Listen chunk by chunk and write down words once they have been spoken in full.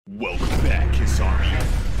Welcome back, Kiss Army,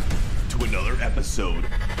 to another episode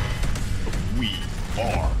of We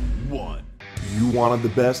Are One. You wanted the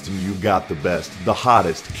best and you got the best. The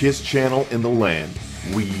hottest Kiss channel in the land.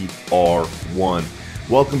 We Are One.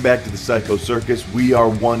 Welcome back to the Psycho Circus. We are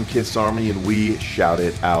one Kiss Army and we shout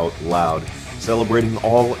it out loud. Celebrating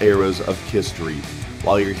all eras of Kisstory.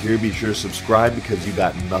 While you're here, be sure to subscribe because you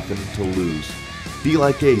got nothing to lose. Be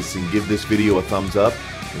like Ace and give this video a thumbs up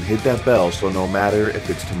and hit that bell so no matter if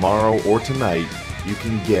it's tomorrow or tonight, you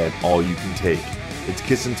can get all you can take. It's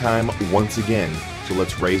kissing time once again, so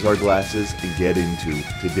let's raise our glasses and get into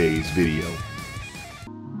today's video.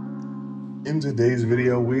 In today's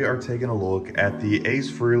video, we are taking a look at the Ace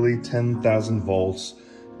Frehley 10,000 volts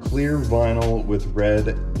clear vinyl with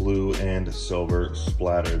red, blue, and silver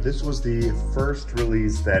splatter. This was the first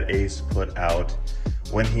release that Ace put out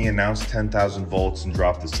when he announced 10,000 volts and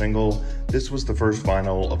dropped the single. This was the first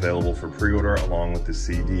vinyl available for pre-order along with the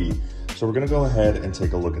CD. So we're gonna go ahead and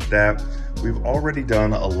take a look at that. We've already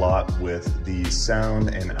done a lot with the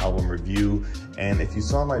sound and album review. And if you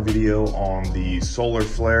saw my video on the Solar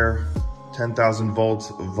Flare 10,000 volts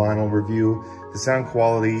vinyl review, the sound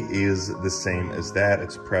quality is the same as that.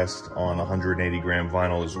 It's pressed on 180 gram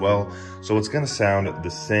vinyl as well. So it's gonna sound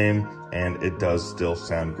the same and it does still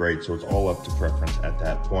sound great. So it's all up to preference at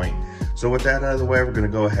that point. So with that out of the way, we're gonna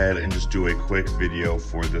go ahead and just do a quick video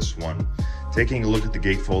for this one. Taking a look at the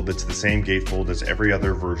gatefold, it's the same gatefold as every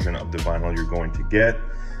other version of the vinyl you're going to get.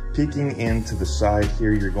 Peeking into the side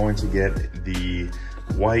here, you're going to get the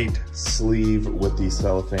white sleeve with the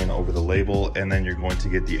cellophane over the label, and then you're going to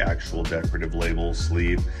get the actual decorative label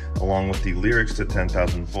sleeve along with the lyrics to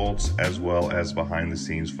 10,000 volts as well as behind the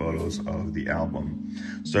scenes photos of the album.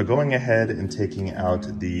 So going ahead and taking out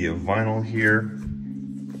the vinyl here,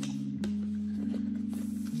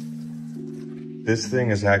 this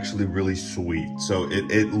thing is actually really sweet. So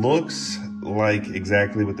it looks like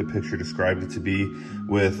exactly what the picture described it to be,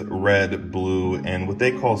 with red, blue, and what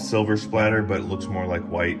they call silver splatter, but it looks more like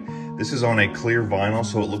white. This is on a clear vinyl,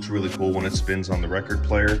 so it looks really cool when it spins on the record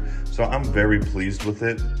player. So I'm very pleased with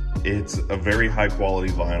it. It's a very high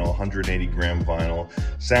quality vinyl, 180 gram vinyl.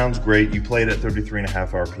 Sounds great. You play it at 33.5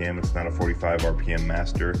 RPM. It's not a 45 RPM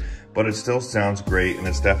master, but it still sounds great and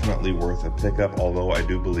it's definitely worth a pickup, although I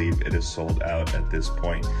do believe it is sold out at this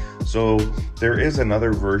point. So there is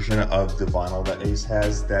another version of the vinyl that Ace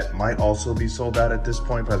has that might also be sold out at this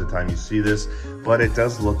point by the time you see this, but it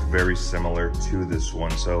does look very similar to this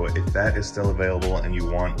one. So if that is still available and you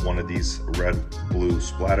want one of these red, blue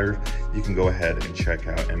splatter, you can go ahead and check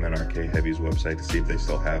out MNRK Heavy's website to see if they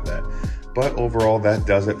still have that. But overall, that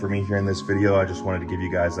does it for me here in this video. I just wanted to give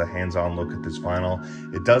you guys a hands-on look at this vinyl.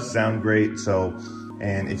 It does sound great,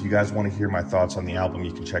 and if you guys want to hear my thoughts on the album,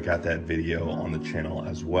 you can check out that video on the channel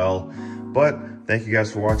as well. But thank you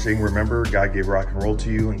guys for watching. Remember, God gave rock and roll to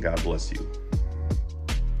you, and God bless you.